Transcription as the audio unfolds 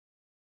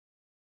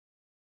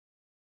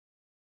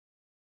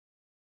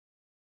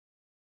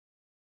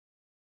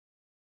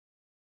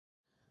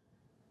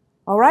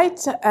All right.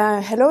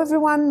 Hello,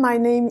 everyone. My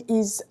name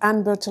is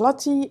Anne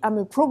Bertolotti. I'm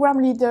a program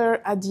leader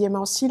at the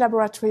MRC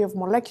Laboratory of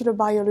Molecular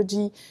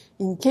Biology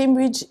in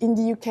Cambridge in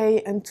the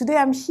UK. And today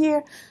I'm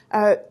here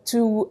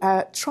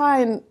to try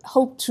and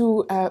hope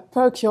to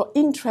perk your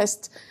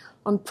interest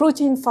on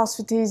protein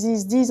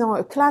phosphatases. These are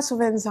a class of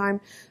enzymes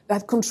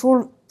that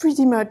control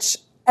pretty much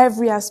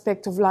every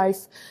aspect of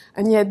life,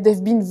 and yet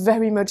they've been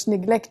very much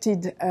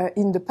neglected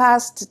in the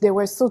past. They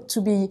were thought to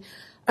be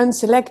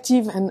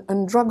unselective and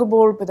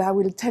undruggable, but I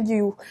will tell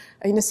you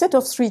in a set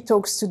of 3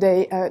 talks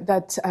today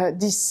that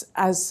this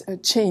has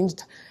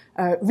changed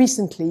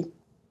recently.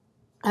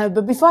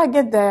 But before I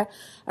get there,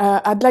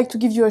 I'd like to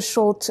give you a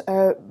short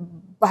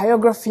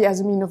biography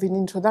as a means of an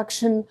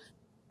introduction.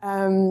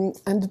 And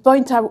the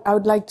point I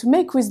would like to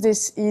make with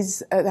this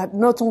is that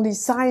not only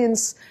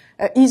science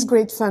is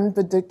great fun,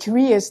 but the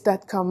careers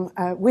that come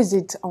with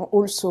it are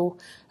also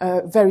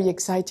very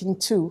exciting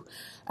too.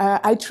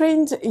 I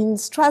trained in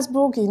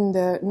Strasbourg in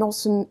the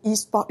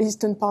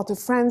eastern part of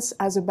France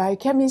as a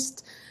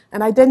biochemist,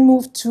 and I then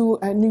moved to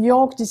New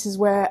York. This is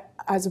where,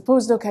 as a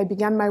postdoc, I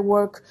began my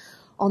work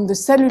on the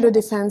cellular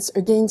defense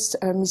against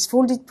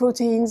misfolded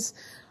proteins.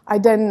 I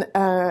then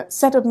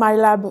set up my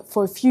lab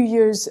for a few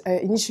years,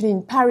 initially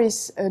in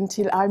Paris,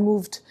 until I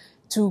moved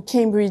to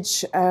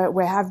Cambridge,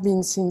 where I have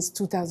been since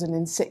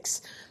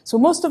 2006. So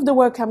most of the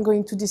work I'm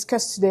going to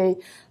discuss today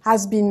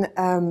has been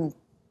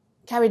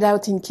carried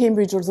out in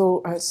Cambridge,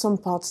 although some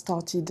parts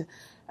started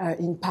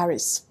in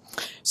Paris.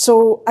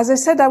 So, as I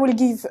said, I will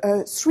give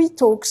 3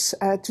 talks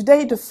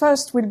today. The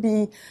first will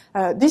be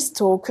this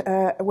talk,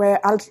 where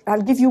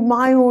I'll give you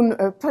my own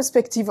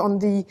perspective on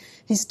the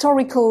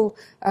historical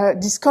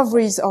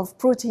discoveries of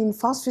protein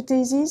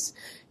phosphatases.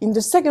 In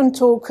the second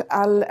talk,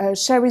 I'll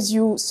share with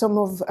you some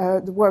of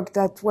the work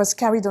that was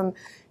carried on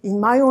in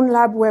my own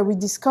lab, where we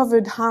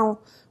discovered how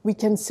we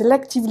can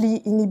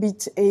selectively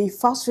inhibit a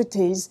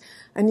phosphatase.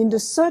 And in the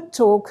third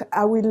talk,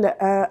 I will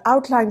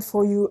outline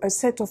for you a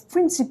set of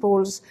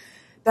principles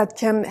that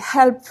can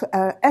help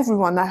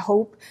everyone, I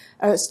hope,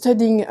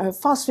 studying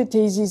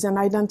phosphatases and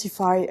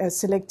identify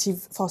selective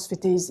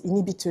phosphatase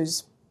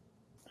inhibitors.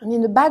 And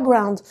in the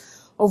background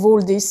of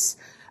all this,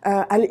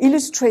 I'll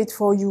illustrate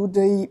for you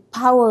the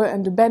power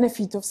and the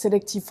benefit of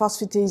selective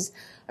phosphatase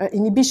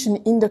inhibition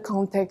in the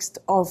context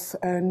of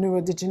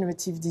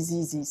neurodegenerative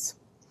diseases.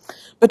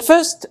 But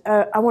first,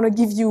 I want to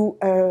give you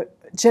a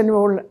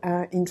general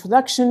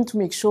introduction to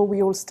make sure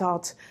we all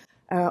start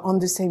on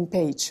the same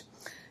page.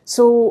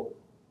 So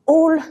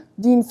all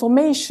the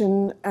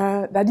information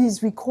that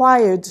is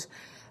required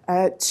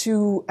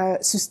to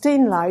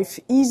sustain life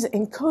is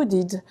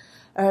encoded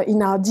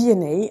in our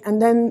DNA, and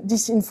then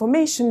this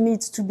information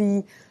needs to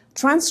be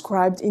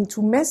transcribed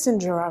into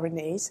messenger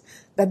RNAs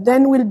that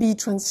then will be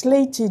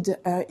translated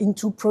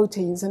into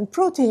proteins. And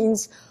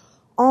proteins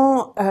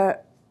are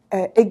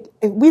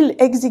will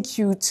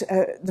execute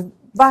the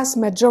vast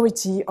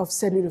majority of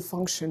cellular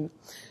function.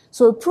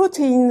 So a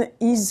protein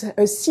is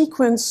a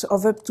sequence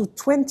of up to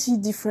 20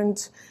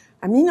 different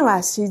amino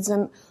acids,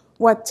 and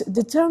what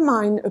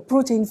determines a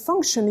protein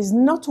function is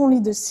not only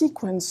the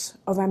sequence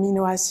of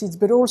amino acids,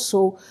 but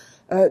also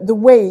the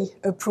way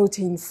a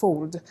protein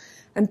folds.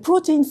 And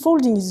protein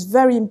folding is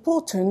very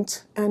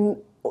important, and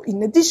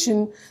in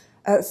addition,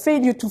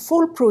 failure to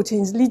fold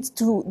proteins leads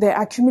to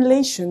their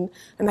accumulation,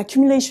 and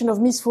accumulation of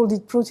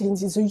misfolded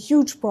proteins is a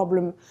huge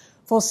problem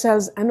for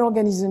cells and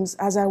organisms,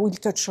 as I will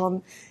touch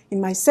on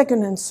in my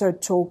second and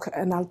third talk,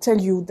 and I'll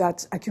tell you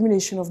that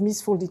accumulation of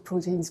misfolded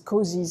proteins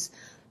causes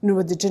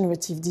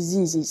neurodegenerative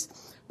diseases.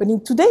 But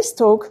in today's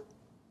talk,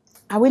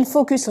 I will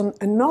focus on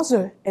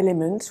another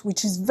element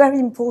which is very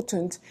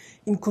important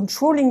in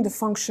controlling the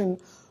function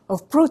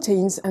of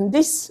proteins, and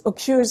this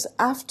occurs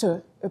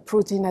after a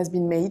protein has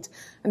been made,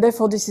 and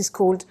therefore this is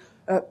called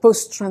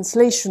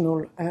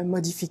post-translational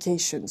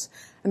modifications.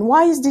 And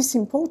why is this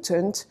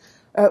important?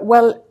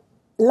 Well,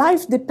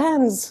 life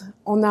depends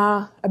on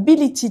our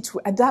ability to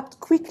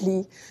adapt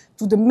quickly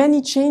to the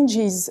many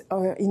changes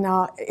in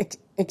our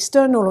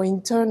external or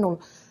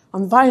internal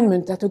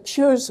environment that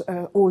occurs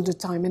all the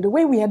time. And the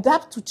way we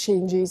adapt to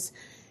changes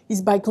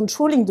is by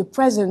controlling the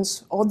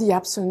presence or the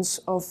absence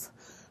of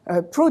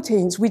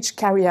proteins, which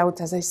carry out,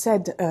 as I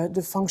said,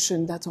 the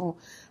function that are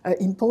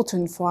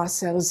important for our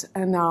cells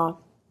and our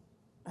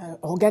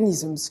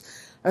organisms.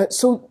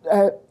 So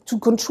to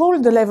control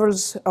the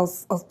levels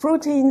of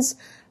proteins,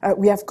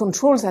 we have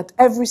controls at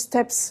every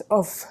steps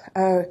of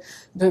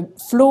the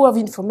flow of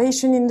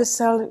information in the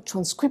cell.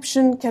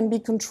 Transcription can be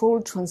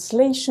controlled,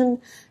 translation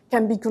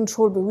can be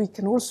controlled, but we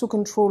can also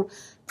control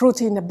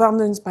protein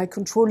abundance by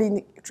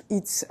controlling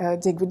its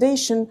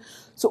degradation.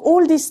 So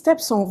all these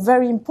steps are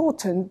very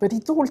important, but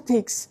it all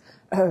takes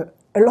a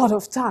lot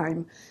of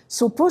time.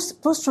 So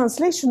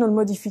post-translational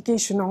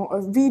modification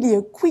are really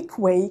a quick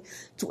way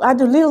to add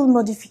a little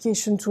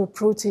modification to a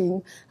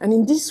protein, and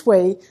in this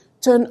way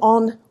turn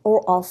on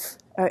or off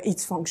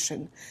its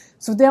function.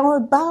 So there are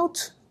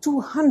about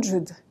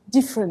 200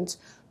 different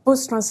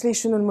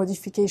post-translational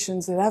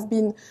modifications that have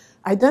been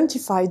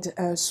identified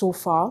so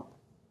far.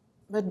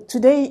 But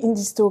today in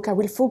this talk, I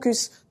will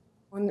focus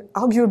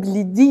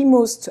arguably the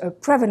most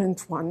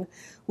prevalent one,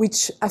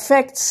 which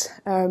affects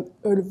a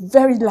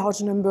very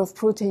large number of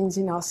proteins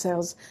in our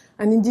cells,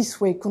 and in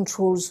this way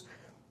controls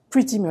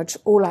pretty much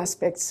all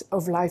aspects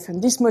of life.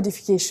 And this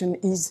modification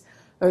is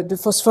the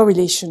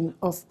phosphorylation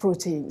of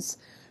proteins.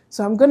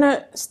 So I'm going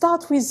to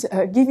start with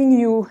giving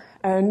you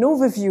an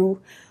overview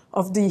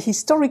of the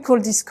historical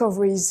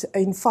discoveries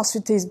in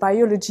phosphatase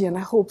biology, and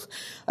I hope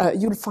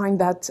you'll find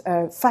that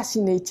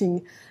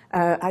fascinating.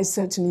 I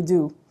certainly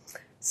do.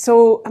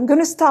 So I'm going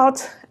to start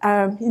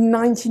in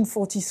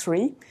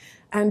 1943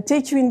 and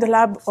take you in the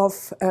lab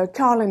of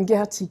Carl and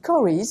Gertie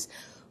Corries,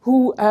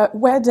 who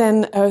were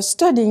then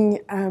studying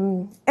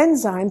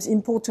enzymes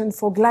important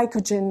for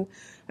glycogen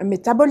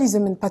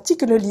metabolism, and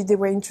particularly they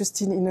were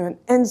interested in an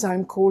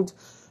enzyme called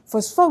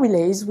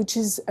phosphorylase, which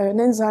is an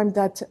enzyme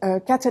that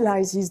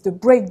catalyzes the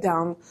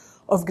breakdown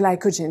of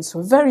glycogen, so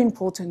a very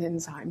important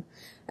enzyme.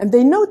 And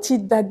they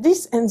noted that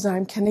this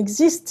enzyme can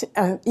exist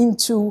in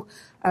two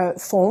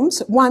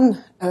forms,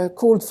 one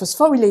called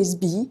phosphorylase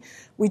B,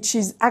 which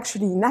is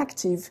actually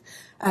inactive,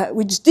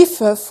 which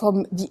differ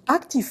from the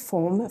active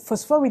form,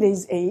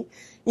 phosphorylase A,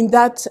 in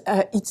that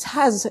it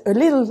has a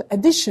little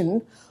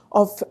addition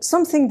of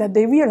something that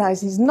they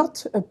realize is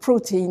not a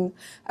protein,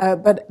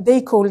 but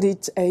they called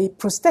it a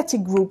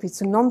prosthetic group.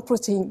 It's a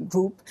non-protein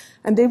group.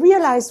 And they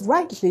realized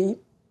rightly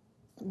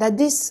that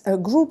this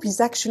group is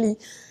actually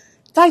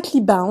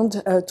tightly bound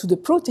to the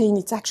protein.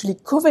 It's actually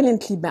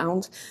covalently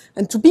bound.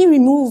 And to be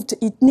removed,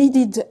 it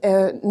needed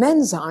an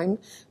enzyme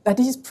that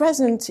is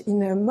present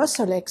in a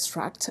muscle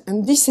extract.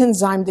 And this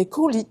enzyme, they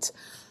call it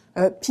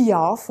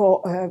PR,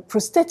 for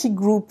prosthetic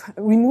group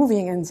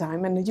removing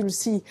enzyme. And you'll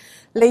see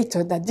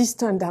later that this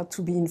turned out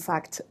to be, in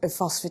fact, a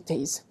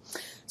phosphatase.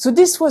 So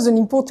this was an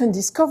important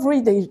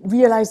discovery. They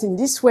realized in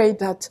this way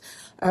that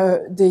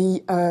an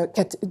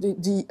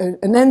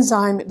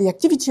enzyme, the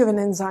activity of an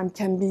enzyme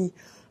can be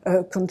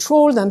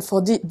controlled, and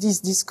for this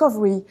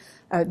discovery,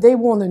 they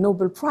won a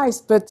Nobel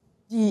Prize. But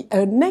the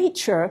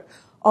nature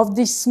of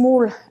this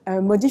small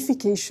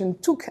modification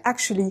took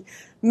actually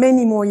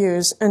many more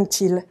years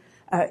until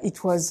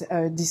it was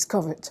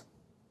discovered.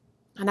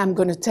 And I'm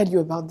going to tell you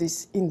about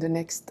this in the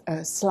next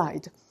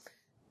slide.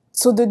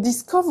 So the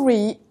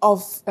discovery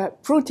of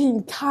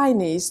protein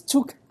kinase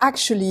took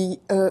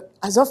actually,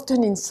 as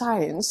often in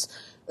science,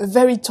 a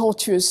very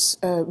tortuous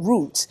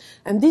route.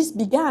 And this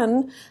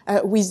began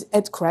with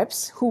Ed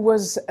Krebs, who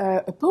was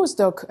a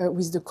postdoc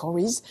with the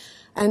Corries.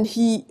 And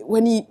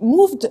when he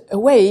moved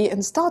away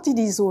and started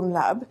his own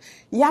lab,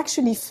 he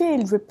actually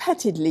failed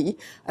repeatedly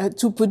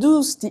to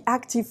produce the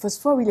active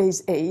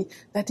phosphorylase A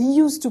that he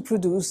used to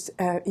produce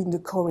in the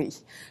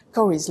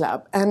Corries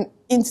lab. And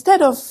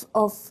instead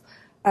of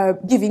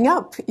giving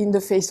up in the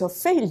face of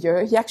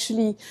failure, he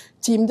actually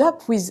teamed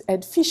up with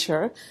Ed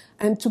Fisher,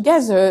 and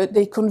together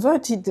they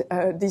converted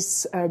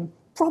this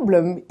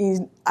problem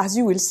in, as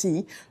you will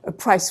see, a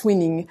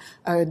prize-winning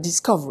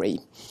discovery.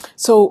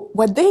 So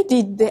what they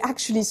did, they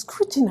actually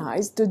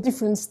scrutinized the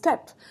different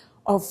steps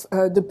of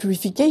the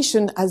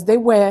purification as they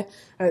were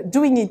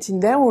doing it in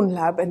their own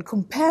lab, and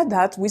compared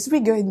that with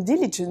rigor and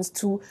diligence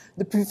to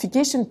the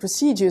purification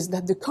procedures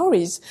that the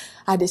Corries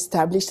had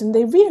established. And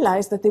they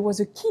realized that there was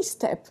a key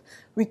step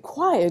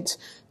required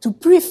to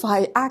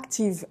purify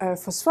active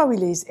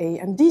phosphorylase A,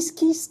 and this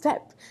key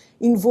step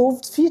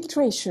involved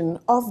filtration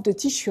of the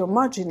tissue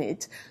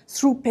homogenate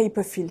through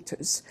paper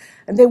filters.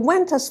 And they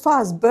went as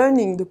far as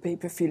burning the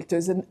paper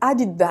filters and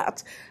added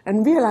that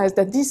and realized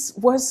that this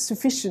was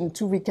sufficient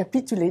to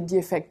recapitulate the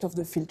effect of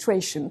the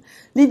filtration,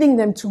 leading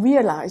them to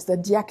realize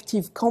that the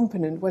active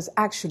component was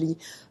actually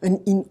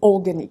an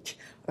inorganic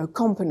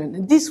component.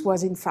 And this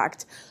was, in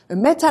fact, a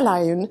metal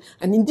ion.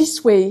 And in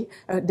this way,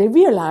 they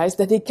realized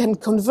that they can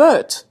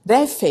convert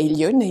their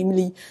failure,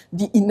 namely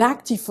the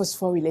inactive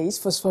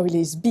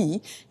phosphorylase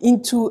B,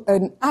 into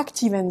an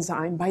active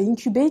enzyme by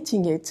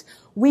incubating it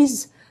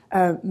with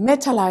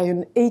metal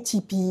ion,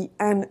 ATP,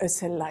 and a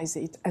cell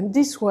lysate. And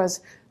this was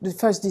the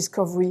first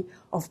discovery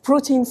of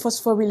protein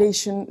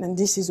phosphorylation. And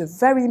this is a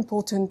very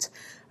important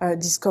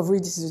discovery.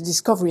 This is a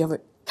discovery of a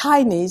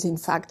kinase, in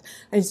fact,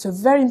 and it's a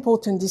very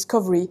important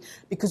discovery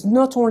because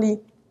not only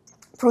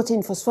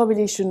protein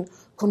phosphorylation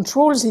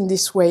controls in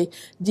this way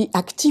the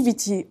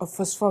activity of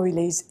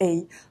phosphorylase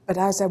A, but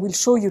as I will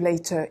show you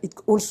later, it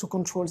also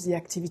controls the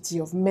activity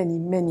of many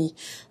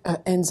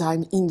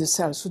enzymes in the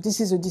cell. So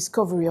this is a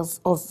discovery of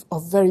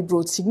very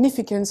broad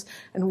significance,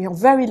 and we are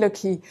very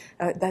lucky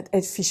that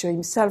Ed Fisher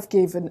himself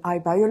gave an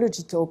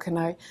iBiology talk, and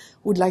I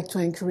would like to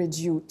encourage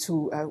you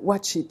to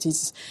watch it.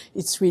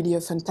 It's really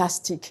a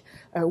fantastic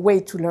way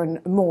to learn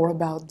more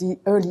about the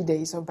early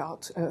days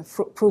about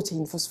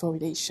protein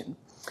phosphorylation.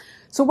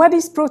 So what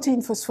is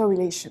protein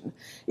phosphorylation?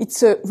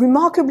 It's a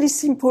remarkably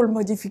simple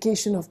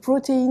modification of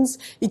proteins.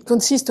 It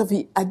consists of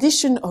the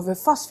addition of a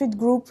phosphate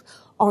group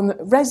on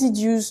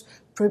residues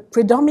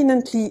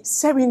predominantly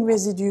serine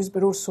residues,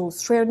 but also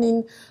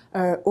threonine,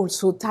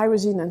 also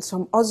tyrosine and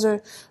some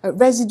other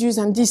residues.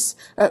 And this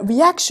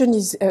reaction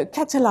is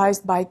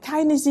catalyzed by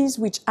kinases,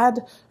 which add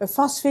a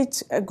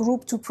phosphate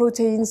group to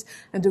proteins,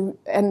 and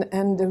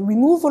the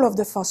removal of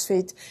the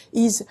phosphate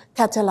is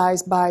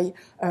catalyzed by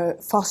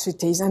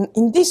phosphatase. And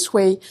in this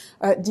way,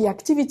 the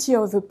activity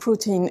of a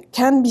protein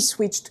can be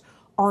switched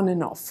on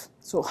and off.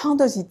 So how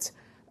does it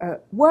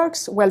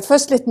works? Well,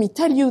 first let me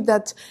tell you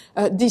that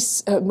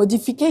this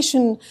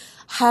modification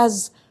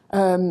has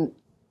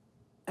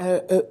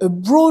a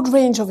broad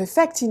range of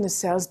effects in the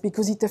cells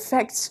because it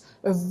affects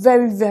a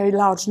very, very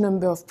large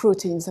number of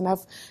proteins. And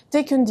I've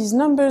taken these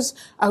numbers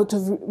out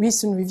of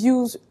recent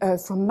reviews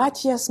from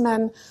Matthias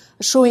Mann,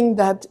 showing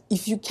that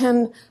if you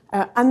can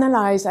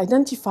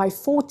identify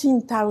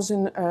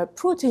 14,000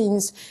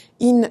 proteins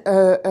in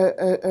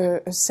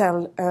a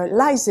cell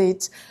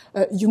lysate,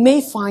 you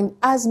may find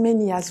as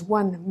many as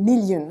 1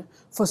 million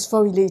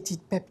phosphorylated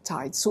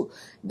peptides. So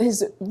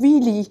there's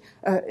really,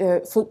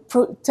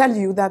 tell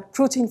you that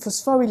protein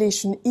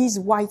phosphorylation is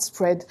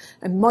widespread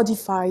and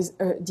modifies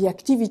the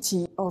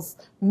activity of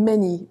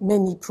many,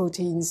 many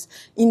proteins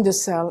in the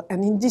cell,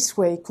 and in this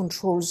way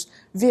controls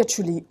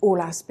virtually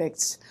all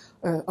aspects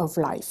of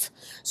life.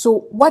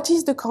 So what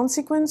is the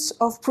consequence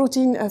of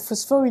protein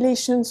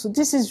phosphorylation? So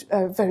this is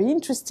very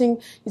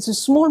interesting. It's a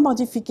small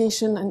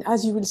modification, and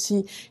as you will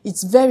see,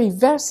 it's very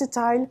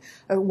versatile.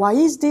 Why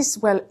is this?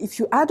 Well, if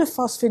you add a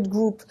phosphate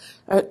group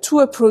to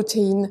a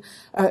protein,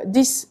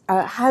 this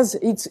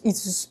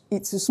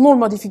it's a small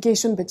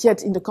modification, but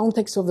yet in the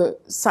context of the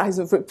size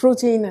of a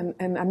protein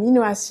and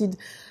amino acid,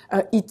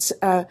 it's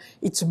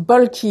a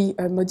bulky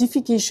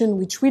modification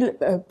which will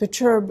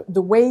perturb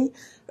the way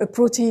a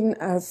protein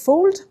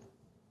fold,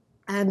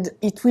 and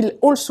it will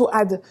also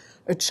add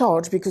a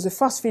charge because the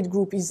phosphate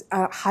group is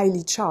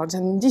highly charged,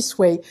 and in this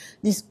way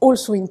this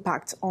also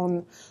impacts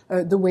on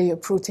the way a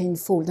protein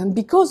folds. And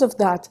because of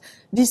that,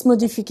 this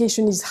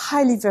modification is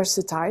highly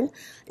versatile.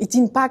 It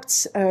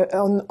impacts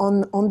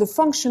on the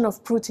function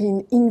of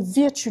protein in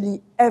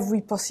virtually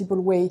every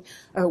possible way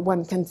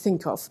one can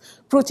think of.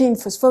 Protein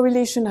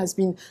phosphorylation has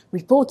been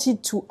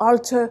reported to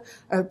alter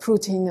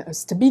protein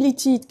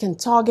stability. It can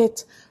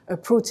target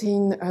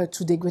protein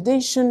to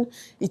degradation.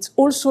 It's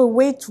also a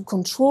way to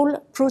control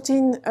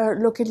protein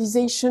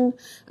localization,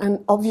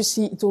 and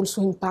obviously it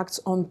also impacts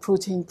on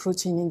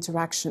protein-protein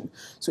interaction.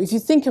 So if you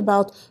think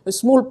about a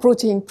small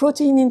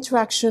protein-protein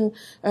interaction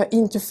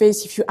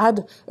interface, if you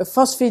add a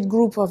phosphate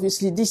group,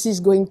 obviously this is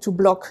going to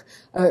block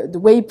the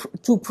way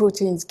two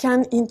proteins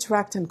can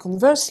interact, and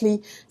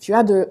conversely, if you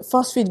add a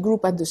phosphate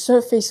group at the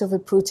surface of a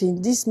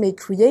protein, this may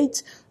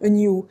create a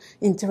new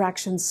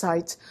interaction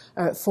site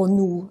for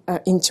new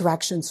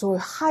interactions. So a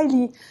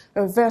highly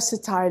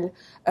versatile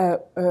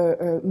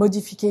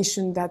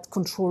modification that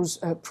controls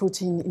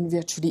protein in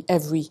virtually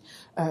every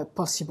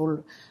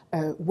possible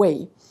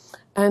way.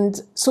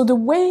 And so the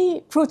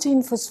way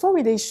protein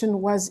phosphorylation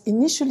was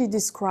initially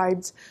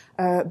described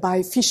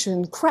by Fisher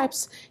and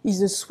Krebs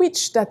is a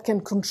switch that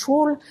can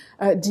control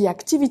the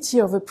activity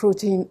of a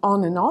protein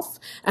on and off,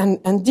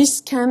 and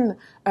this can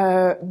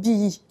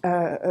be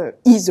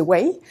either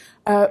way.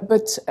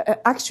 But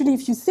actually,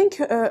 if you think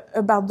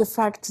about the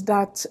fact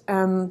that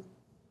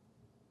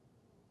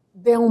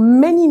there are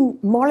many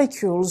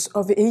molecules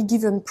of a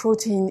given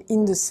protein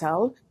in the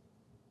cell,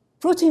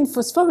 protein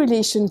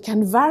phosphorylation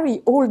can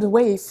vary all the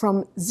way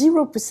from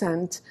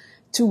 0%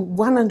 to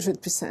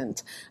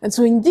 100%. And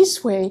so in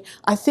this way,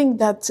 I think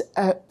that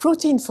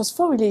protein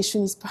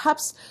phosphorylation is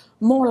perhaps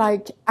more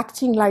like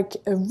acting like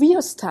a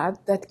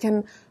rheostat that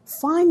can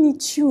finely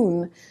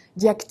tune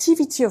the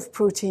activity of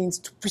proteins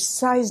to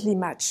precisely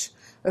match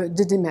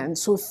the demand.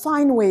 So a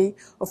fine way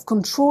of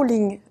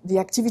controlling the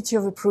activity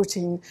of a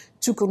protein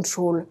to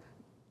control,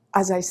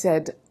 as I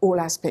said, all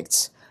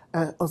aspects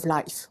of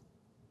life.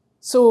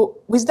 So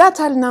with that,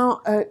 I'll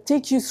now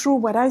take you through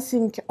what I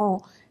think are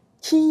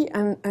key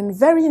and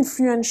very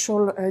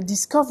influential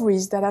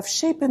discoveries that have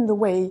shaped the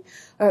way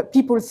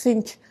people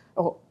think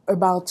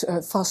about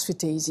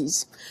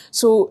phosphatases.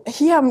 So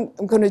here I'm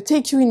going to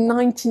take you in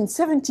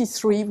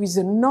 1973 with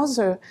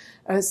another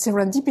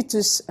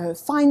serendipitous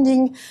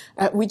finding,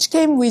 which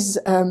came with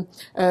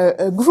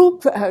a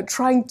group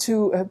trying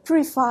to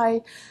purify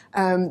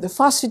the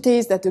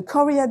phosphatase that the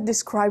Korea had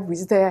described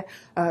with their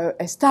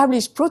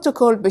established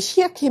protocol. But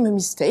here came a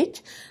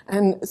mistake,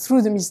 and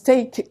through the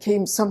mistake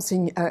came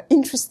something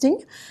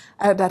interesting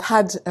that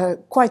had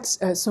quite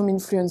some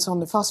influence on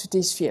the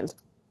phosphatase field.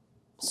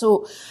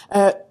 So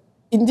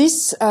in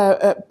this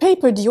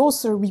paper, the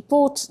author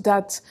reports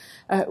that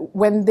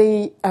when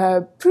they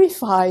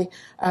purify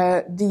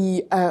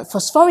the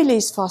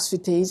phosphorylase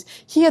phosphatase,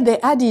 here they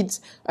added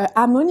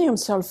ammonium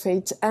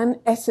sulfate and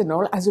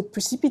ethanol as a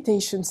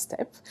precipitation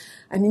step.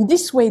 And in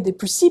this way, they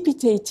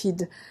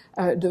precipitated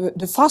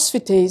the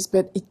phosphatase,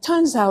 but it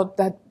turns out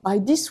that by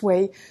this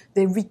way,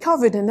 they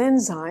recovered an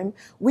enzyme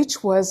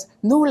which was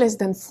no less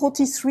than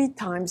 43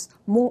 times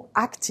more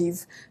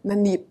active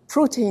than the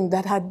protein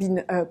that had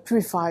been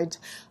purified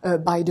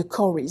by the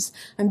Cories.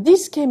 And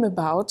this came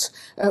about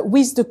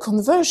with the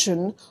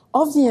conversion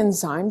of the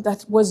enzyme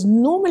that was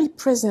normally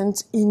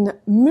present in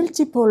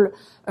multiple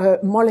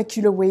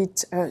molecular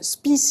weight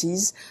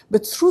species,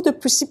 but through the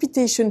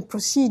precipitation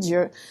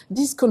procedure,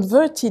 this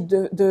converted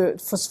the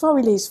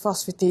phosphorylase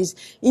phosphatase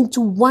into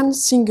one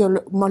single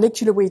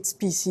molecular weight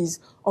species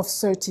of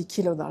 30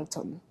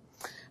 kilodalton.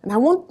 And I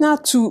want now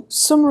to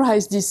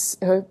summarize this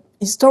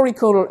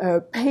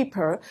historical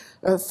paper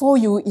for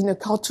you in a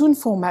cartoon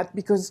format,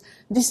 because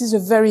this is a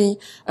very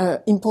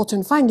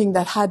important finding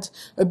that had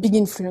a big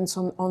influence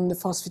on the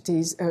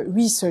phosphatase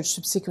research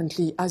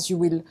subsequently, as you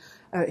will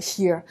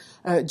hear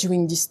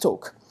during this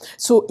talk.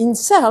 So in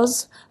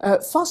cells,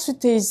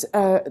 phosphatase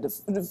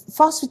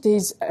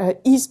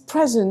is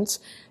present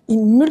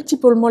in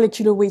multiple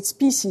molecular weight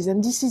species,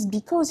 and this is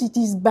because it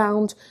is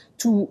bound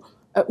to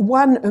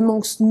one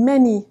amongst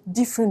many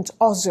different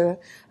other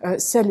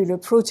cellular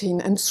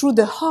protein. And through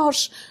the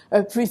harsh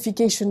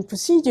purification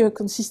procedure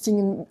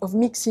consisting of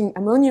mixing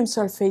ammonium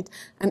sulfate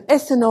and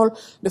ethanol,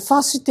 the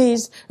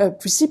phosphatase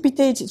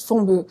precipitates, it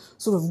forms a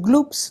sort of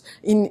gloops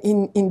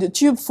in the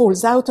tube,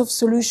 falls out of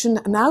solution,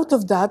 and out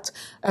of that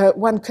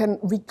one can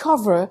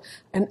recover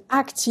an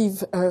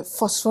active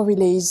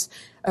phosphorylase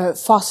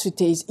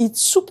phosphatase.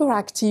 It's super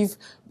active,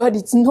 but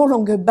it's no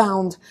longer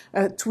bound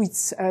to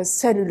its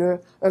cellular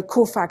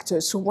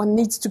cofactor. So one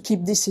needs to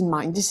keep this in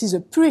mind. This is a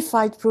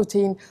purified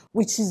protein,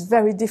 which is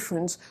very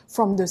different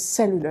from the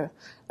cellular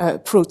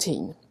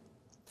protein.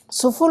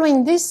 So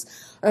following this,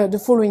 the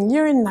following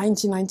year, in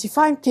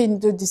 1995,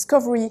 came the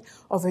discovery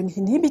of an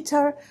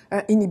inhibitor,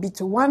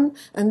 inhibitor 1,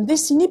 and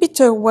this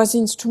inhibitor was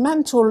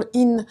instrumental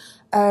in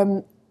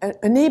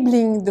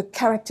enabling the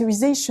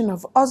characterization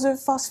of other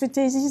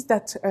phosphatases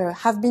that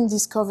have been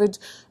discovered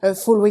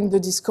following the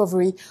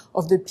discovery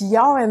of the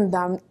PR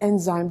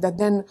enzyme that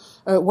then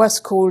was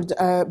called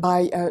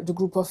by the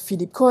group of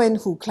Philip Cohen,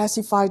 who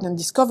classified and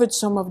discovered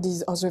some of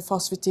these other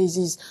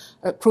phosphatases,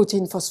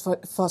 protein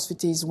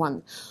phosphatase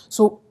 1.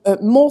 So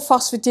more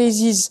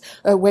phosphatases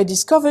were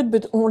discovered,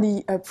 but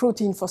only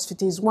protein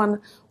phosphatase 1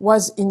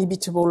 was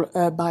inhibitable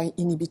by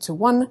inhibitor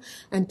 1.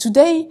 And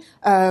today,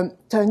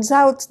 turns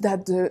out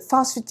that the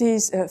phosphatase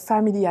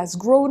family has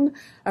grown.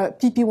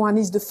 PP1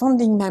 is the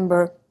founding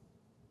member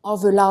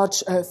of a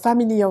large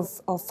family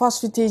of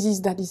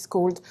phosphatases that is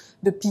called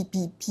the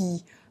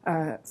PPP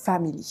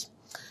family.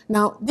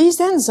 Now, these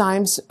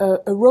enzymes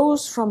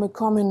arose from a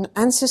common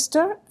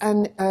ancestor,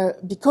 and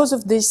because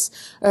of this,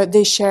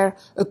 they share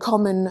a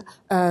common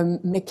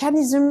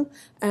mechanism,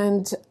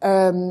 and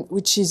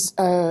which is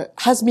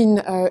has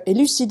been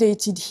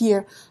elucidated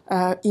here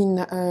in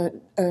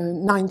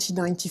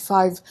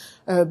 1995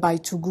 by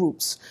two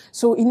groups.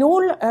 So in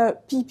all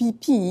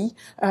PPP,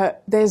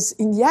 there's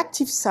in the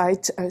active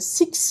site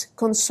 6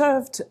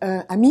 conserved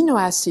amino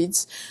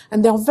acids,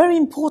 and they are very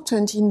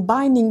important in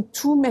binding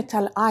 2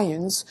 metal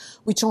ions,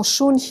 which are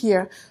shown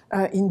here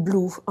in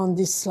blue on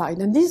this slide.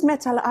 And these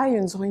metal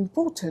ions are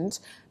important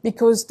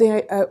because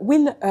they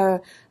will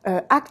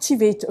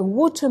activate a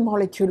water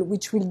molecule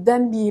which will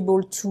then be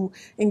able to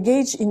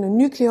engage in a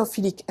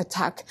nucleophilic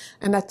attack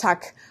and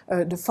attack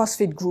the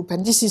phosphate group.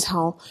 And this is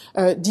how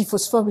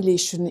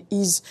dephosphorylation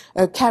is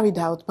carried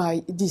out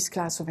by this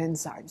class of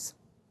enzymes.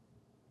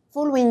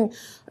 Following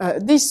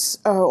this,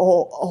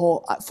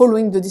 or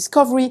following the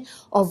discovery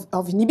of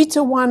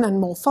inhibitor 1 and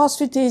more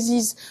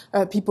phosphatases,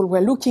 people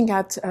were looking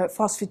at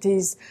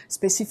phosphatase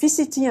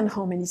specificity and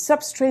how many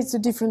substrates the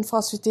different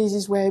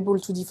phosphatases were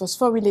able to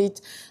dephosphorylate.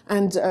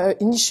 And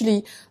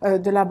initially,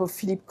 the lab of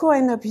Philip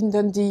Cohen up in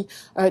Dundee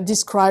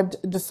described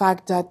the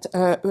fact that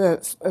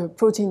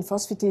protein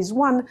phosphatase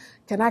 1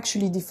 can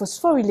actually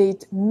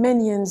dephosphorylate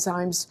many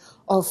enzymes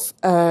of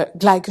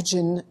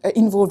glycogen,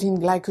 involved in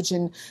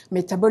glycogen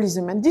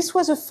metabolism. And this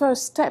was a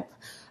first step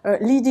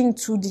leading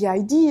to the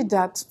idea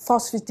that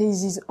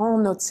phosphatases are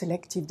not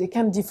selective. They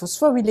can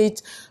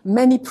dephosphorylate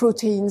many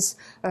proteins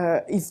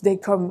if they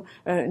come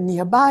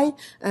nearby,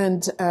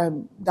 and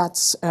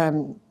that's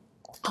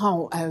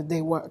how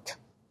they work.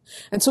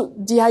 And so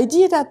the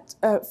idea that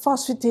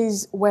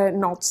phosphatases were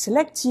not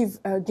selective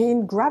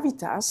gained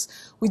gravitas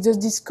with the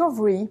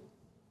discovery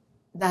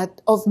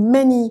that of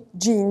many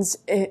genes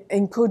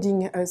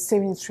encoding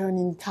serine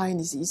threonine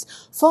kinases.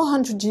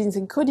 400 genes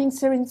encoding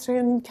serine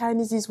threonine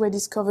kinases were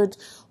discovered,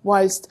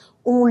 whilst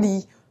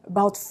only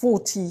about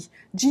 40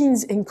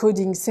 genes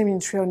encoding serine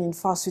threonine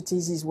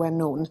phosphatases were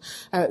known.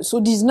 So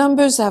these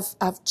numbers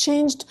have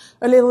changed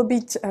a little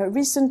bit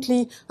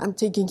recently. I'm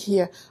taking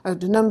here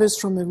the numbers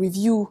from a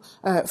review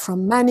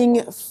from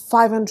Manning,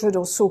 500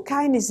 or so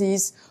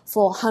kinases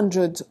for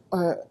 100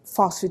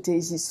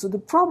 phosphatases. So the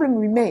problem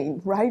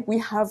remains, right? We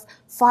have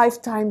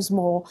 5 times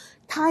more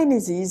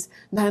kinases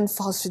than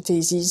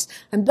phosphatases.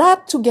 And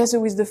that, together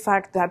with the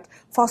fact that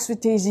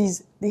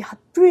phosphatases, the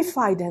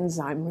purified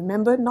enzyme,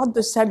 remember, not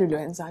the cellular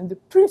enzyme, the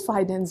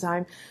purified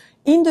enzyme,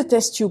 in the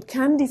test tube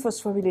can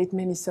dephosphorylate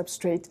many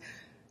substrates,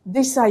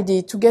 this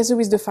idea, together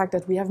with the fact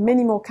that we have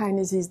many more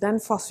kinases than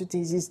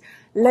phosphatases,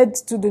 led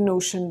to the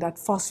notion that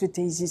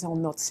phosphatases are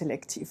not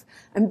selective.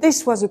 And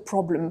this was a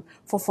problem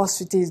for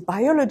phosphatase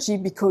biology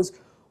because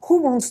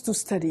who wants to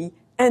study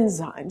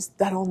enzymes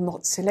that are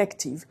not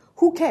selective?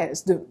 Who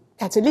cares? The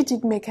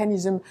catalytic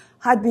mechanism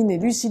had been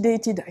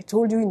elucidated, I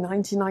told you, in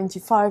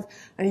 1995,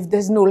 and if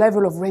there's no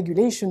level of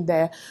regulation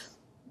there,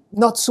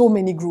 not so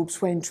many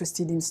groups were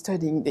interested in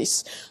studying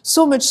this.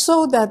 So much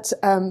so that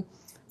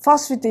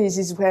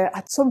phosphatases were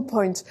at some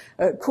point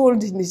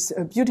called in this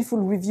beautiful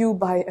review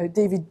by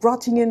David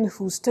Brottingen,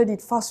 who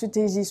studied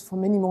phosphatases for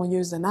many more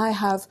years than I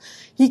have.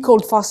 He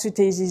called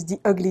phosphatases the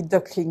ugly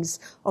ducklings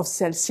of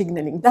cell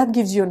signaling. That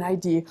gives you an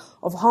idea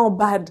of how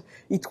bad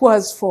it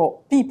was for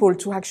people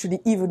to actually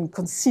even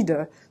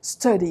consider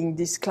studying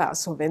this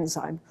class of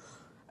enzyme.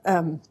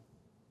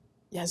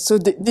 So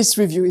this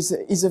review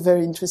is a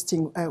very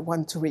interesting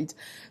one to read.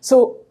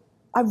 So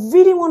I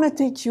really want to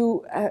take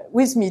you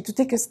with me to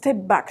take a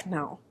step back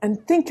now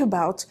and think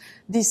about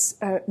this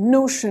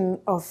notion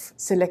of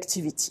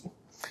selectivity.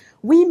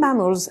 We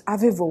mammals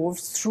have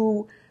evolved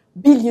through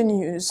billion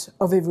years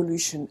of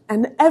evolution,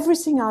 and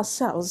everything our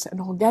cells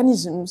and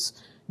organisms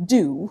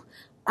do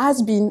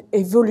has been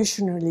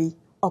evolutionarily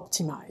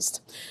optimized.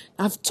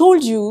 I've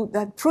told you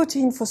that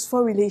protein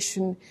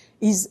phosphorylation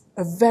is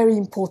a very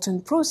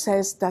important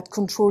process that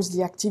controls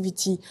the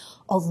activity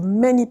of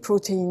many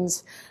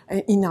proteins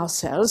in our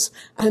cells.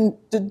 And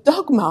the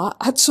dogma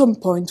at some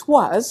point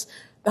was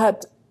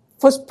that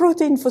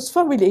protein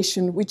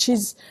phosphorylation, which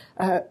is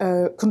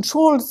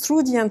controlled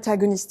through the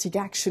antagonistic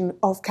action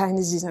of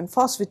kinases and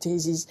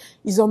phosphatases,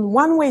 is on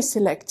one way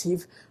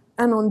selective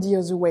and on the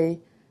other way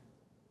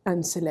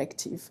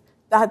unselective.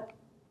 That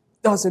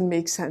doesn't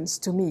make sense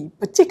to me,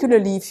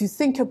 particularly if you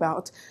think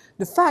about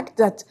the fact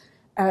that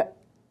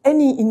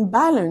any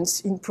imbalance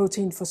in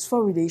protein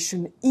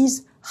phosphorylation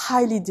is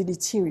highly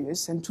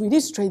deleterious. And to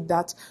illustrate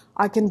that,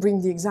 I can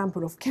bring the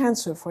example of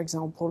cancer, for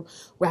example,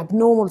 where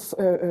abnormal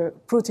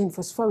protein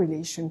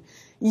phosphorylation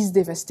is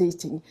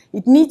devastating.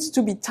 It needs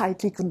to be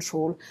tightly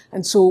controlled,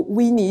 and so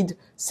we need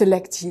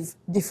selective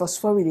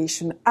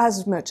dephosphorylation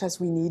as much as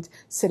we need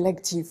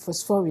selective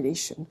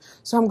phosphorylation.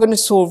 So I'm going to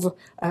solve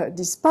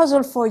this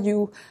puzzle for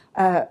you,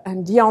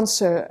 and the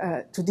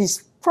answer to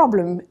this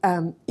problem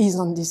is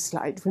on this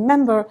slide.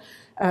 Remember,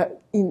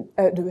 in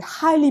the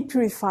highly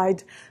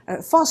purified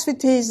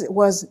phosphatase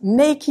was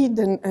naked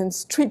and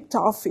stripped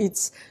off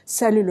its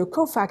cellular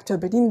cofactor,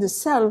 but in the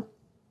cell,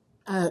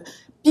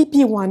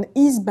 PP1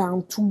 is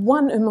bound to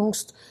one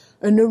amongst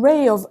an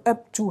array of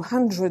up to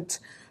 100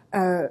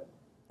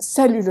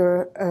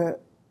 cellular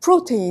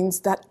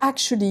proteins that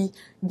actually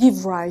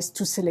give rise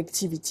to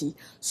selectivity.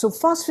 So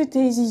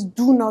phosphatases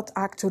do not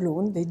act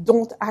alone. They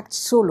don't act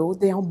solo.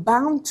 They are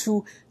bound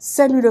to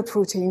cellular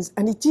proteins,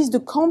 and it is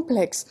the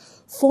complex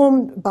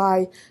formed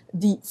by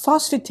the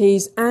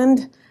phosphatase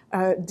and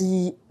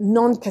the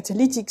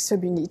non-catalytic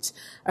subunit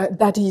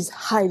that is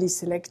highly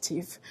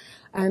selective.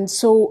 And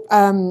so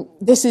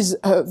this is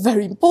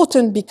very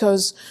important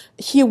because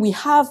here we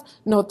have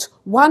not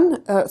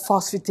one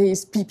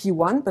phosphatase,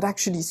 PP1, but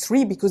actually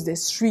three, because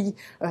there's three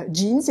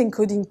genes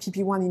encoding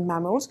PP1 in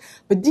mammals.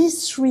 But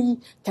these three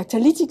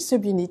catalytic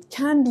subunits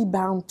can be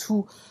bound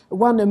to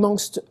one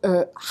amongst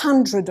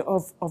 100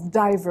 of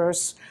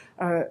diverse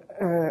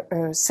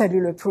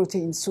cellular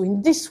proteins. So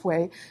in this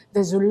way,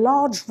 there's a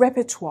large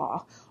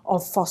repertoire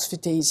of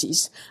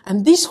phosphatases.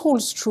 And this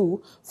holds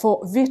true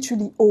for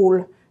virtually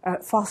all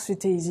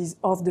phosphatases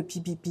of the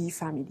PPP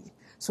family.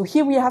 So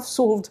here we have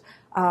solved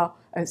a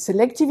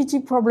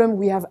selectivity problem.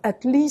 We have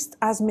at least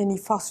as many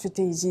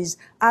phosphatases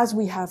as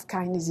we have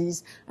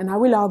kinases, and I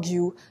will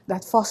argue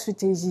that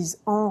phosphatases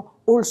are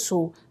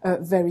also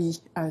very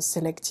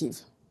selective.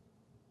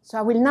 So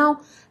I will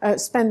now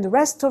spend the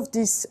rest of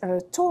this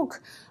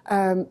talk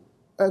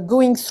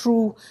going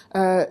through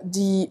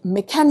the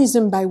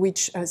mechanism by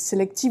which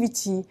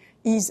selectivity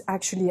is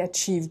actually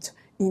achieved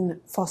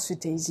in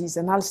phosphatases,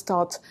 and I'll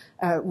start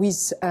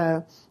with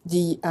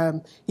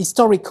the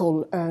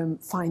historical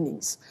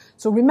findings.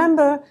 So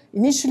remember,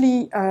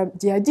 initially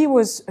the idea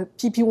was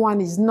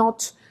PP1 is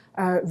not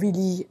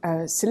really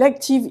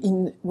selective.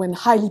 When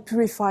highly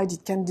purified,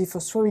 it can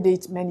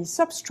dephosphorylate many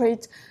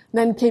substrates.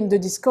 Then came the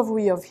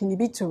discovery of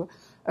inhibitor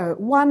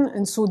 1,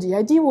 and so the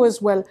idea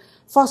was, well,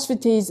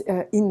 phosphatase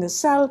in the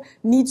cell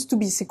need to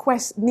be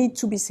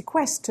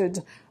sequestered,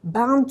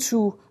 bound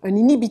to an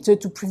inhibitor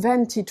to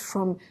prevent it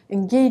from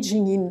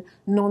engaging in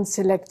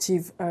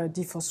non-selective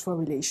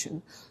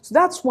dephosphorylation. So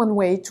that's one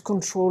way to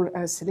control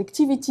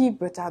selectivity,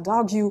 but I'd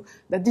argue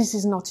that this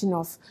is not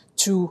enough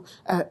to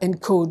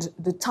encode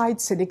the tight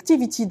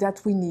selectivity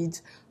that we need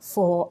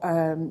for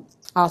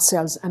our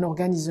cells and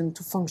organisms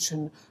to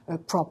function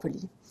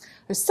properly.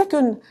 A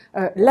second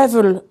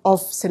level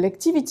of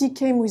selectivity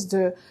came with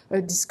the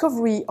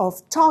discovery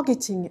of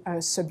targeting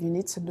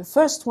subunits, and the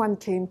first one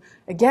came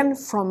again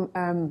from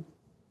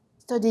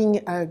studying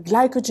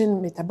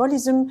glycogen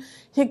metabolism.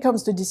 Here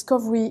comes the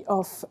discovery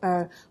of,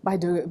 by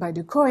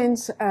the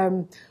Cohens,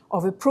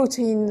 of a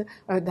protein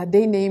that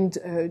they named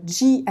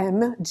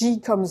GM.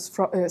 G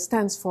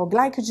stands for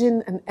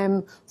glycogen, and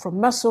M from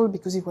muscle,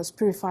 because it was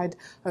purified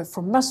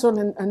from muscle.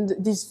 And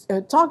this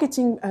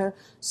targeting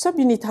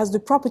subunit has the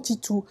property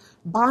to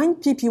bind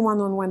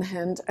PP1 on one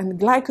hand and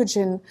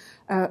glycogen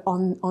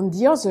on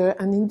the other.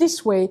 And in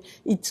this way,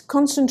 it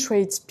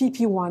concentrates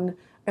PP1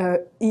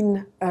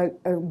 in a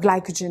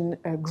glycogen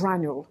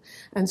granule.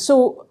 And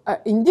so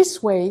in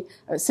this way,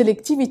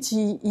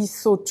 selectivity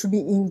is thought to be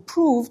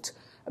improved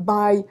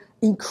by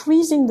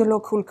increasing the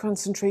local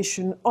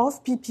concentration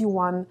of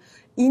PP1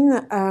 in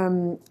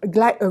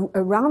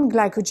around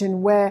glycogen,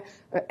 where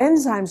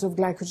enzymes of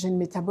glycogen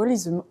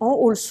metabolism are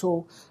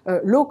also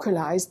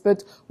localized.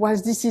 But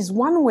whilst this is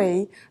one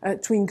way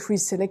to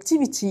increase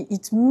selectivity,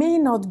 it may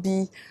not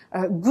be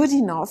good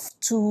enough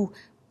to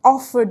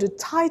offer the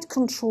tight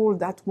control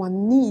that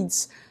one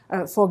needs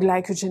for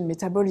glycogen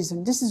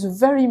metabolism. This is a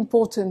very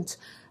important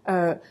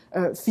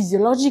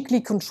physiologically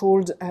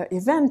controlled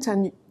event,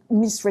 and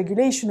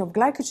misregulation of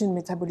glycogen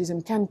metabolism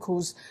can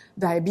cause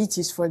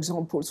diabetes, for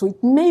example. So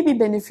it may be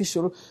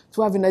beneficial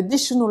to have an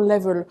additional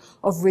level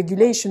of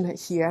regulation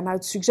here. And I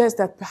would suggest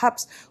that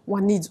perhaps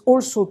one needs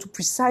also to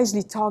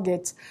precisely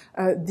target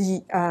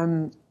the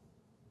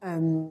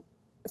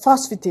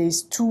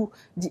phosphatase to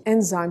the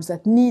enzymes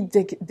that need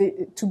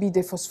to be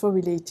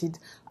dephosphorylated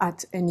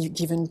at any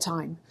given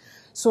time.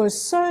 So a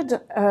third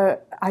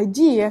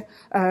idea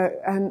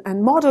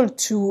and model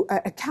to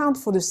account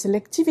for the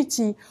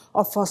selectivity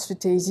of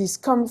phosphatases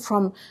come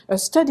from a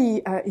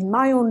study in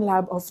my own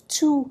lab of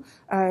two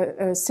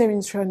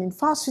serine threonine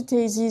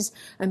phosphatases,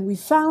 and we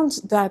found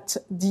that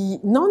the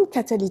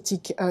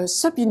non-catalytic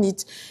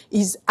subunit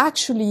is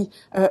actually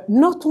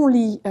not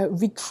only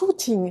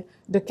recruiting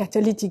the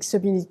catalytic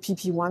subunit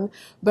PP1,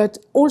 but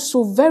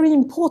also very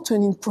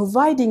important in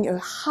providing a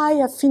high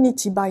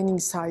affinity binding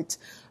site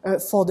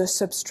for the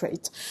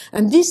substrate.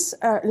 And this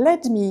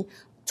led me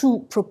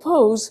to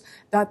propose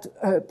that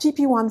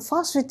PP1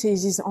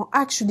 phosphatases are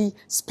actually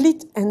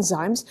split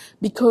enzymes,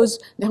 because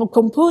they are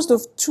composed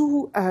of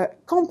two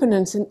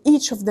components, and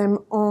each of them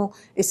are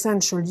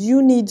essential.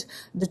 You need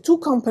the two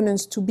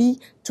components to be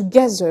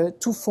together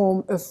to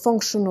form a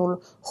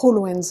functional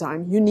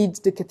holoenzyme. You need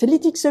the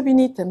catalytic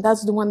subunit, and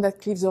that's the one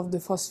that cleaves off the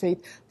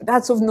phosphate, but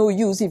that's of no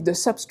use if the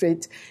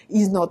substrate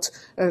is not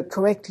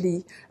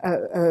correctly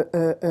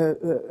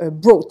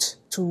brought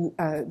to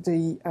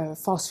the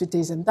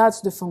phosphatase, and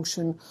that's the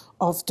function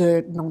of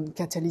the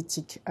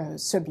non-catalytic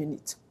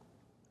subunit.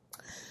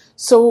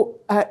 So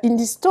in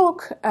this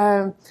talk,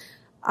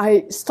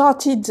 I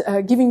started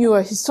giving you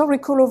a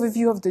historical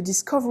overview of the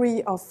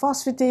discovery of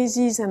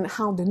phosphatases and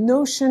how the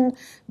notion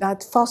that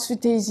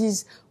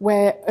phosphatases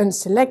were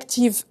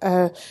unselective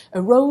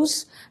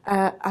arose.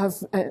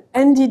 I've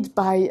ended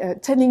by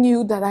telling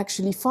you that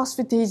actually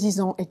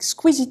phosphatases are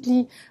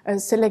exquisitely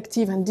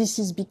selective, and this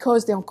is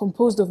because they are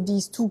composed of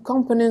these two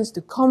components,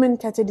 the common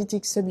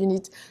catalytic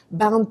subunit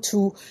bound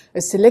to a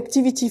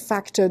selectivity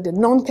factor, the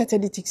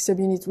non-catalytic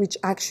subunit, which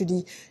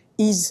actually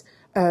is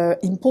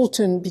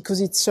important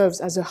because it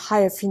serves as a high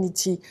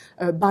affinity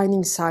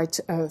binding site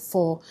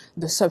for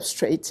the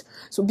substrate.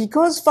 So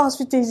because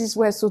phosphatases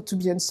were thought to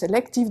be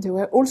unselective, they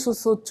were also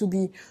thought to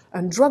be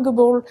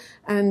undruggable,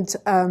 and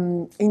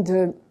in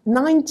the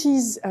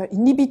 90s,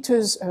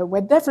 inhibitors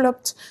were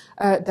developed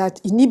that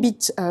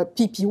inhibit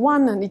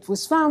PP1, and it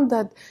was found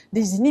that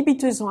these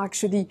inhibitors are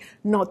actually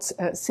not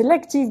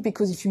selective,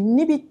 because if you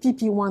inhibit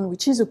PP1,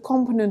 which is a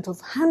component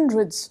of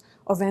hundreds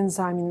of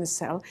enzymes in the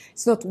cell,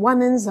 it's not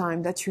one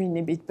enzyme that you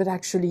inhibit, but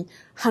actually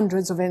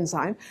hundreds of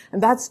enzymes.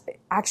 And that's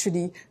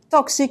actually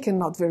toxic and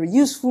not very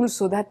useful,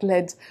 so that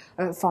led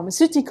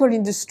pharmaceutical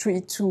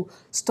industry to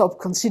stop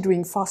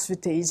considering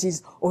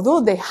phosphatases,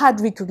 although they had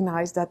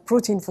recognized that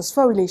protein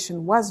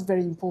phosphorylation was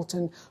very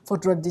important for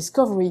drug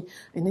discovery.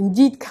 And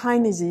indeed,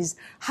 kinases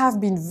have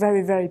been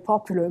very, very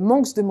popular,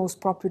 amongst the most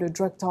popular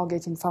drug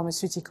targets in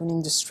pharmaceutical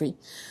industry.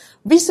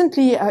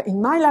 Recently, in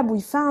my lab,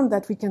 we found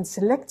that we can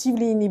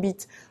selectively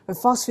inhibit a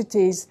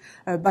phosphatase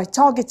by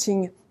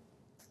targeting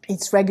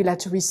its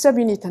regulatory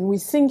subunit, and we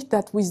think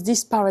that with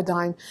this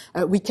paradigm,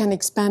 we can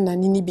expand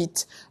and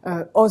inhibit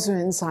other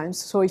enzymes.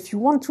 So if you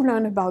want to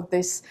learn about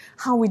this,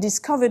 how we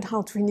discovered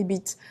how to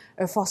inhibit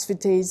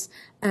phosphatase,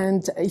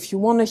 and if you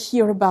want to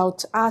hear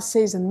about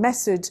assays and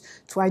methods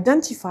to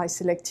identify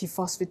selective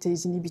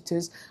phosphatase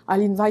inhibitors,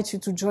 I'll invite you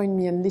to join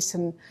me and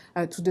listen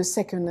to the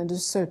second and the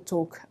third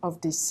talk of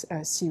this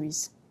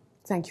series.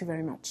 Thank you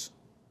very much.